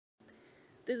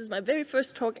This is my very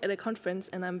first talk at a conference,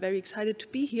 and I'm very excited to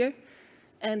be here.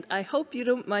 And I hope you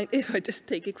don't mind if I just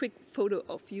take a quick photo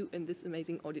of you in this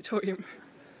amazing auditorium.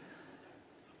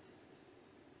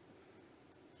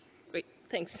 Great,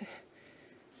 thanks.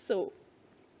 So,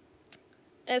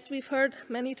 as we've heard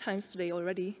many times today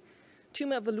already,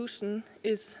 tumor development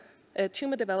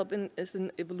is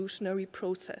an evolutionary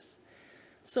process.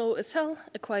 So a cell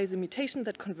acquires a mutation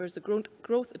that confers a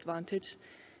growth advantage.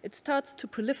 It starts to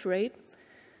proliferate,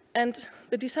 and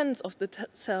the descendants of the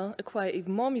cell acquire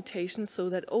even more mutations so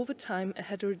that over time a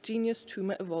heterogeneous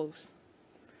tumor evolves.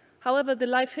 However, the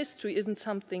life history isn't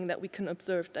something that we can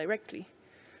observe directly.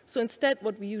 So instead,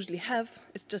 what we usually have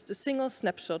is just a single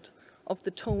snapshot of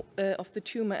the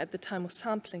tumor at the time of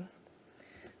sampling.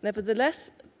 Nevertheless,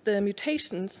 the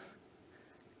mutations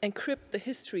encrypt the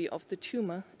history of the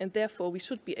tumor, and therefore we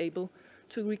should be able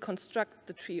to reconstruct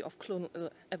the tree of clonal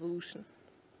evolution.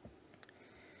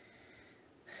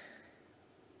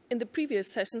 In the previous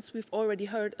sessions, we've already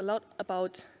heard a lot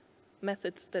about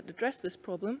methods that address this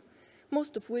problem,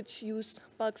 most of which use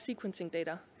bulk sequencing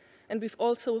data. And we've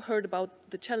also heard about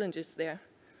the challenges there.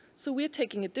 So we're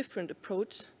taking a different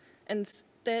approach and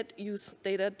instead use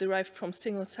data derived from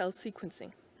single-cell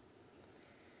sequencing.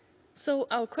 So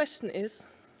our question is,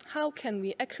 how can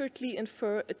we accurately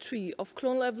infer a tree of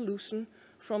clonal evolution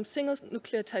from single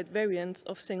nucleotide variants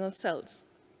of single cells?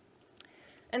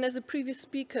 And as a previous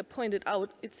speaker pointed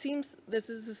out, it seems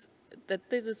that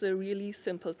this is a really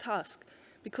simple task,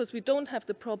 because we don't have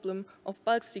the problem of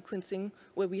bulk sequencing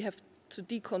where we have to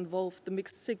deconvolve the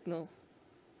mixed signal.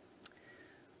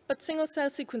 But single-cell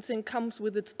sequencing comes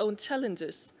with its own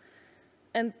challenges,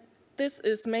 and this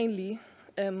is mainly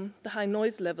the high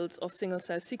noise levels of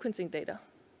single-cell sequencing data.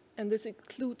 And this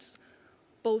includes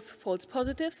both false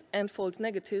positives and false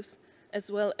negatives,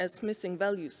 as well as missing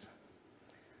values.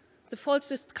 The false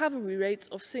discovery rates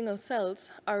of single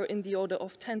cells are in the order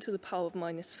of 10 to the power of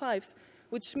 -5,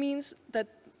 which means that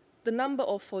the number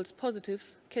of false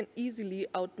positives can easily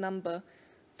outnumber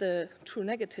the true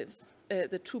negatives,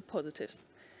 the true positives.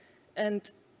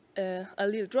 And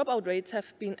allele dropout rates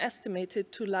have been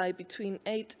estimated to lie between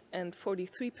 8 and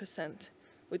 43%,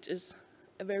 which is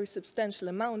a very substantial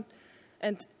amount.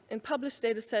 And in published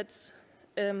data sets,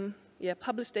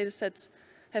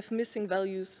 have missing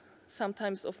values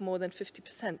sometimes of more than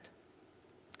 50%.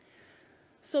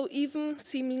 So even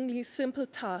seemingly simple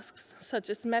tasks, such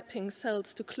as mapping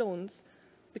cells to clones,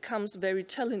 becomes very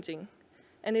challenging.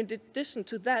 And in addition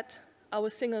to that, our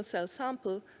single-cell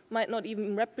sample might not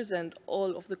even represent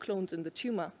all of the clones in the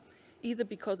tumor, either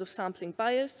because of sampling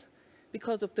bias,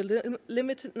 because of the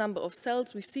limited number of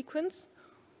cells we sequence,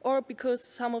 or because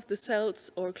some of the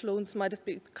cells or clones might have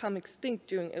become extinct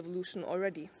during evolution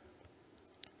already.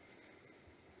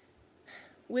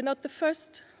 We're not the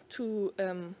first to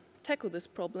tackle these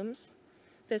problems.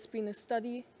 There's been a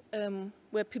study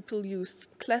where people used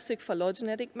classic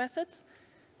phylogenetic methods,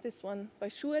 this one by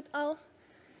Xu et al.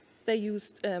 They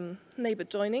used neighbor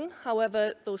joining.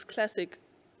 However, those classic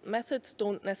methods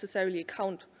don't necessarily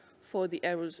account for the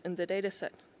errors in the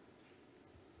dataset.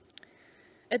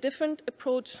 A different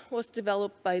approach was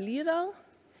developed by Li et al.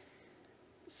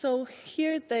 So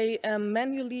here they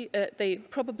they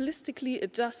probabilistically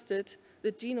adjusted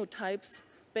the genotypes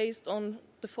based on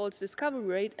the false discovery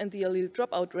rate and the allele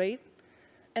dropout rate,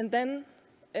 and then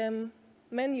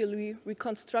manually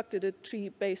reconstructed a tree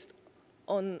based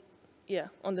on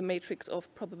the matrix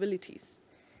of probabilities.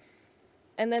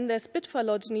 And then there's bit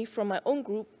phylogeny from my own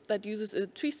group that uses a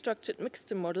tree-structured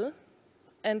mixture model.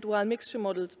 And while mixture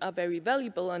models are very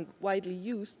valuable and widely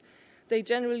used, they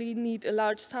generally need a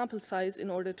large sample size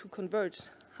in order to converge.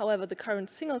 However, the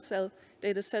current single-cell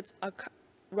data sets are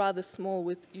rather small,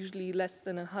 with usually less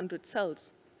than 100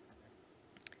 cells.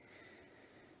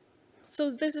 So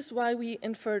this is why we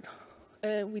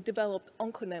developed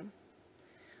OncoNEM.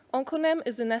 OncoNEM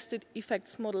is a nested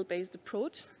effects model-based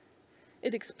approach.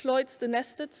 It exploits the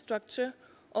nested structure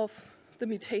of the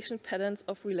mutation patterns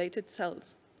of related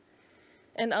cells.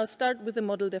 And I'll start with the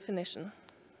model definition.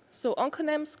 So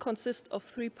OncoNEMs consist of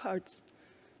 3 parts.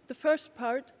 The first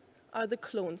part are the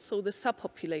clones, so the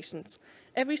subpopulations.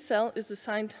 Every cell is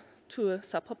assigned to a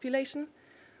subpopulation,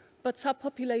 but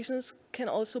subpopulations can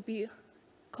also be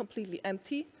completely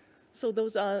empty, so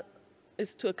those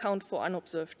is to account for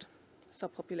unobserved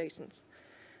subpopulations.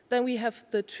 Then we have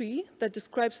the tree that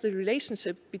describes the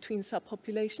relationship between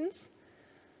subpopulations,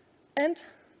 and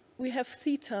we have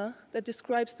theta that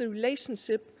describes the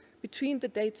relationship between the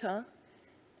data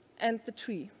and the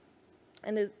tree.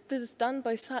 And this is done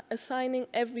by assigning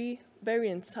every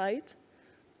variant site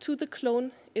to the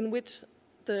clone in which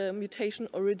the mutation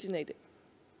originated.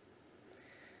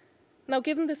 Now,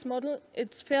 given this model,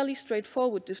 it's fairly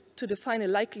straightforward to define a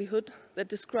likelihood that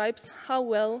describes how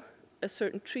well a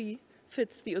certain tree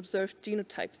fits the observed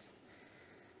genotypes.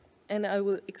 And I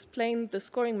will explain the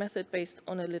scoring method based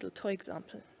on a little toy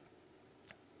example.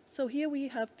 So here we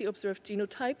have the observed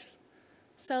genotypes,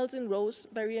 cells in rows,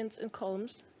 variants in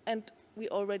columns, and we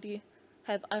already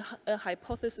have a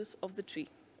hypothesis of the tree.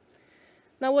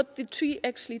 Now, what the tree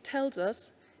actually tells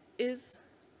us is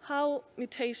how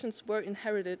mutations were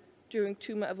inherited during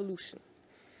tumor evolution.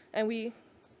 And we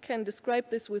can describe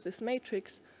this with this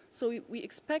matrix. So we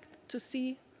expect to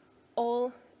see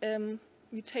all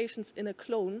mutations in a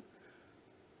clone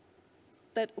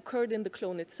that occurred in the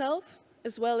clone itself,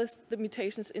 as well as the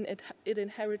mutations it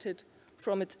inherited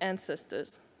from its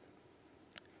ancestors.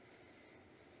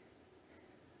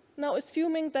 Now,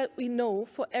 assuming that we know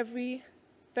for every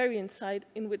variant site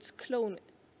in which clone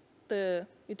the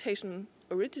mutation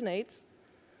originates,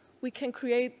 we can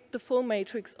create the full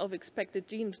matrix of expected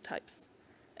genotypes.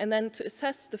 And then to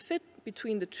assess the fit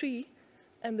between the tree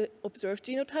and the observed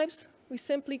genotypes, we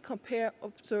simply compare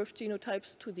observed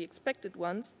genotypes to the expected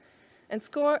ones and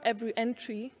score every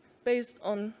entry based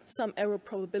on some error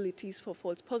probabilities for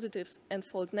false positives and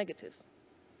false negatives.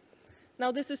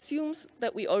 Now, this assumes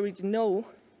that we already know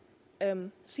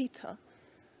theta,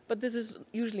 but this is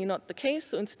usually not the case.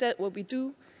 So instead, what we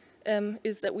do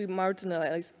is that we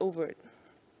marginalize over it.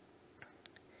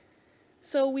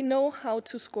 So we know how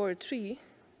to score a tree,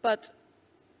 but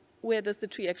where does the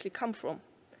tree actually come from?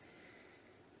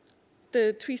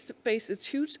 The tree space is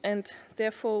huge, and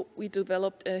therefore we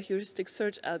developed a heuristic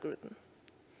search algorithm.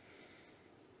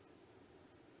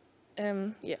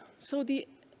 So the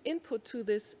input to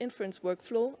this inference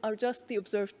workflow are just the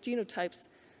observed genotypes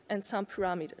and some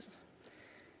parameters.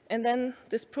 And then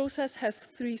this process has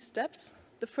 3 steps.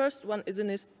 The first one is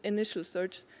an initial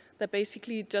search that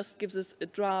basically just gives us a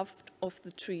draft of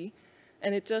the tree,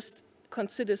 and it just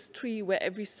considers tree where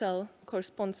every cell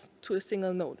corresponds to a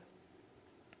single node.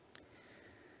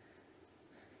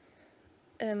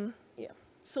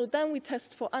 So then we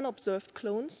test for unobserved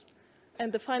clones,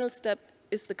 and the final step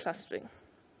is the clustering.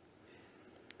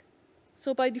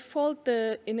 So by default,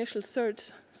 the initial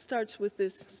search starts with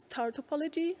this star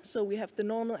topology. So we have the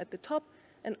normal at the top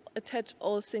and attach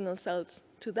all single cells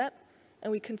to that,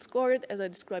 and we can score it, as I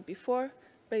described before,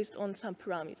 based on some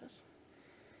parameters.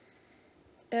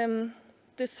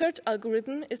 The search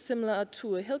algorithm is similar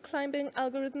to a hill climbing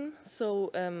algorithm,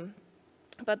 so,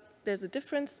 but there's a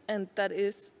difference, and that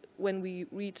is when we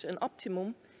reach an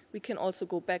optimum, we can also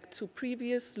go back to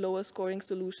previous lower scoring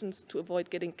solutions to avoid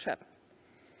getting trapped.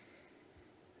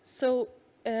 So,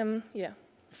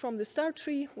 from the star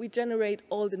tree, we generate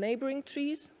all the neighboring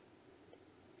trees,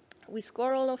 we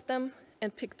score all of them,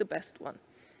 and pick the best one.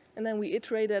 And then we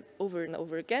iterate it over and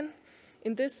over again.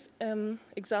 In this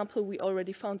example, we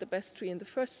already found the best tree in the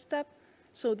first step,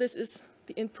 so this is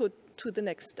the input to the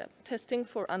next step, testing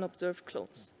for unobserved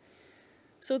clones.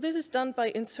 So this is done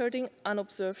by inserting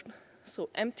unobserved, so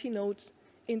empty nodes,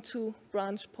 into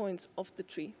branch points of the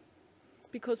tree,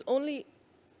 because only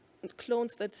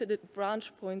clones that sit at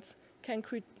branch points can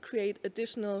create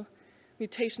additional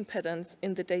mutation patterns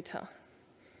in the data.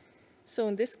 So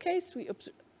in this case, we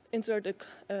insert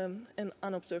an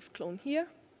unobserved clone here.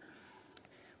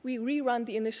 We rerun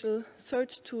the initial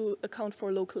search to account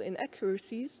for local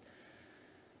inaccuracies.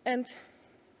 And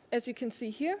as you can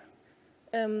see here,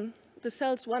 the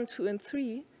cells 1, 2, and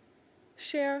 3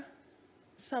 share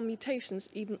some mutations,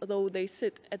 even though they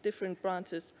sit at different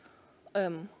branches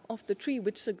of the tree,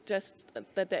 which suggests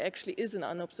that there actually is an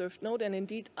unobserved node, and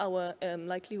indeed our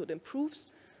likelihood improves.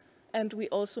 And we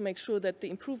also make sure that the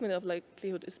improvement of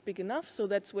likelihood is big enough, so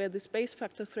that's where this base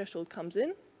factor threshold comes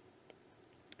in.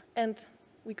 And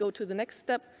we go to the next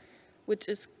step, which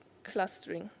is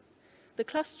clustering. The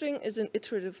clustering is an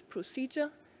iterative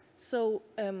procedure, so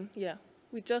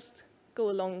we just go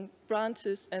along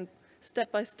branches and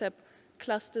step by step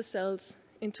cluster cells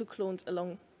into clones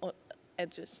along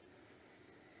edges.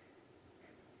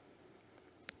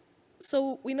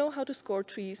 So we know how to score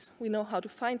trees, we know how to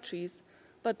find trees,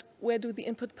 but where do the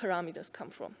input parameters come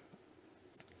from?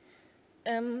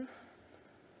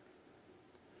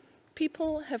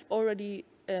 People have already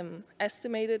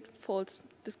estimated false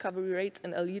discovery rates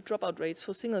and allele dropout rates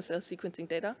for single-cell sequencing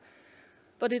data,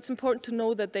 but it's important to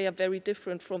know that they are very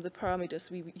different from the parameters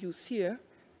we use here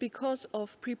because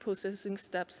of pre-processing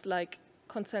steps like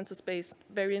consensus-based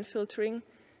variant filtering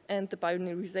and the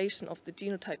binarization of the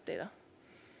genotype data.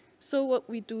 So what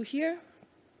we do here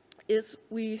is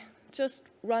we just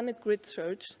run a grid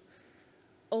search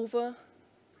over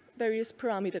various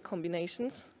parameter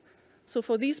combinations. So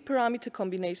for these parameter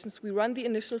combinations, we run the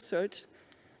initial search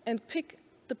and pick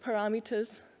the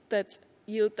parameters that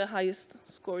yield the highest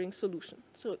scoring solution.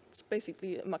 So it's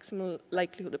basically a maximal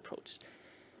likelihood approach.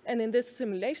 And in this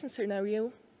simulation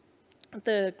scenario,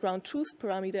 the ground truth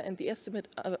parameter and the estimate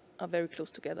are very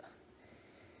close together.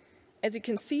 As you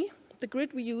can see, the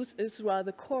grid we use is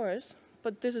rather coarse,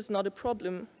 but this is not a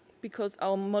problem because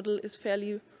our model is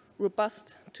fairly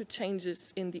robust to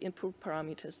changes in the input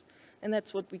parameters. And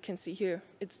that's what we can see here.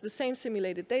 It's the same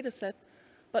simulated data set,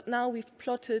 but now we've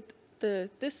plotted the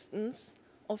distance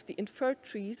of the inferred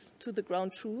trees to the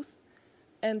ground truth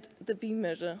and the V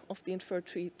measure of the inferred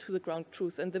tree to the ground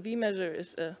truth. And the V measure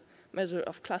is a measure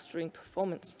of clustering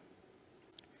performance.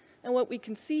 And what we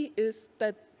can see is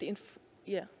that,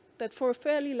 that for a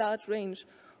fairly large range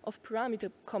of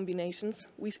parameter combinations,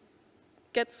 we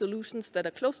get solutions that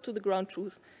are close to the ground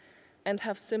truth and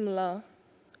have similar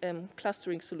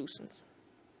clustering solutions.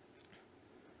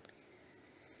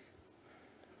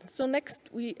 So next,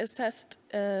 we assessed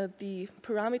the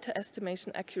parameter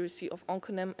estimation accuracy of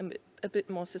OncoNem a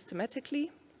bit more systematically.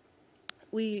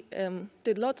 We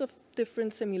did lots of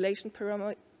different simulation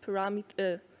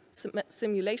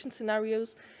simulation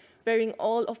scenarios, varying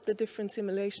all of the different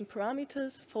simulation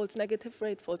parameters: false negative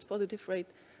rate, false positive rate,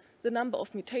 the number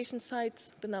of mutation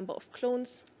sites, the number of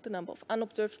clones, the number of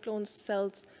unobserved clones,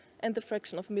 cells, and the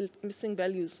fraction of missing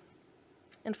values.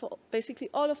 And for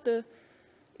basically all of the,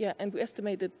 and we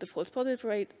estimated the false positive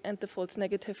rate and the false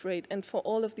negative rate. And for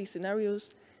all of these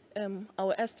scenarios,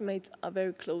 our estimates are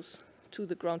very close to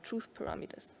the ground truth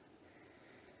parameters.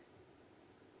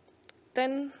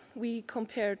 Then we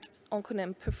compared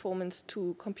OncoNem performance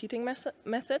to competing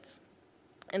methods,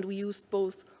 and we used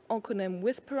both OncoNem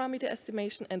with parameter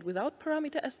estimation and without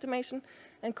parameter estimation,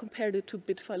 and compared it to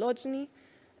bit phylogeny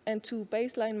and to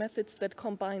baseline methods that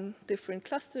combine different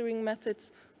clustering methods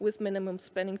with minimum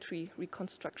spanning tree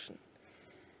reconstruction.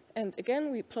 And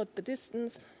again, we plot the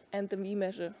distance and the V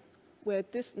measure, where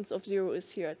distance of 0 is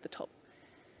here at the top.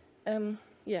 And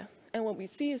what we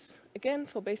see is, again,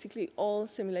 for basically all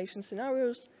simulation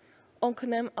scenarios,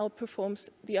 OncoNem outperforms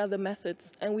the other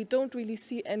methods, and we don't really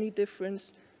see any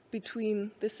difference between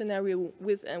the scenario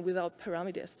with and without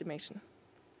parameter estimation.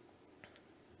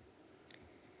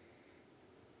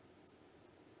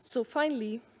 So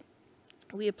finally,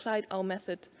 we applied our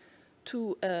method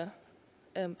to a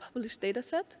published data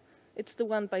set. It's the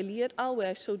one by Lee et al., where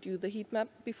I showed you the heat map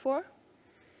before.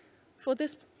 For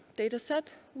this data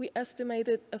set, we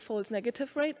estimated a false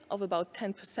negative rate of about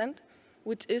 10%,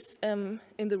 which is in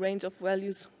the range of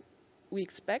values we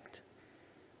expect.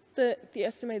 The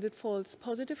estimated false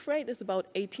positive rate is about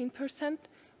 18%,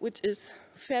 which is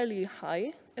fairly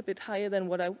high, a bit higher than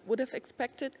what I would have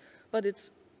expected, but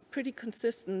it's pretty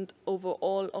consistent over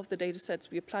all of the data sets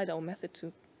we applied our method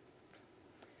to.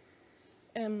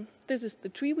 This is the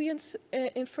tree we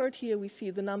inferred. Here we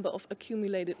see the number of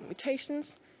accumulated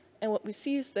mutations, and what we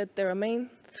see is that there are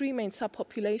three main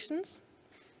subpopulations.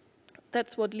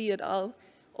 That's what Lee et al.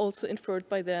 Also inferred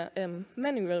by their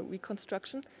manual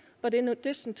reconstruction. But in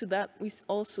addition to that, we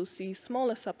also see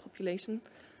smaller subpopulations,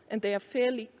 and they are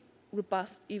fairly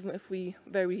robust even if we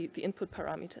vary the input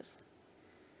parameters.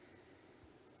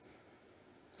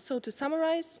 So to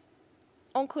summarize,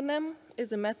 OncoNem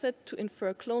is a method to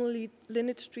infer clonal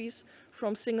lineage trees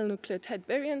from single nucleotide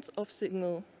variants of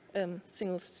single cell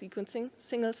sequencing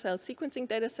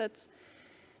datasets.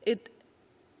 It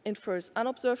infers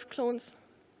unobserved clones.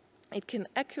 It can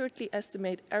accurately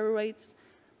estimate error rates,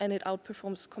 and it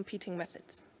outperforms competing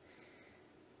methods.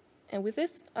 And with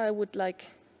this, I would like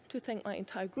to thank my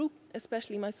entire group,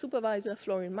 especially my supervisor,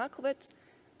 Florian Markowitz,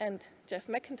 and Jeff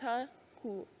McIntyre,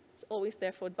 who is always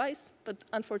there for advice, but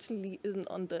unfortunately isn't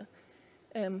on the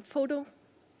photo,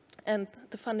 and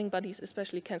the funding buddies,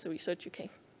 especially Cancer Research UK.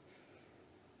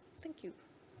 Thank you.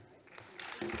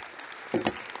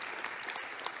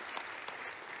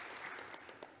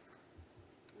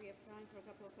 We have time for a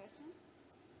couple of questions.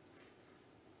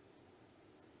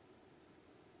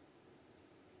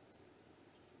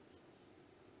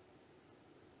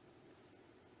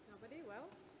 Nobody? Well,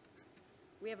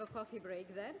 we have a coffee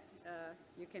break then.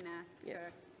 You can ask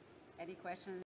any questions.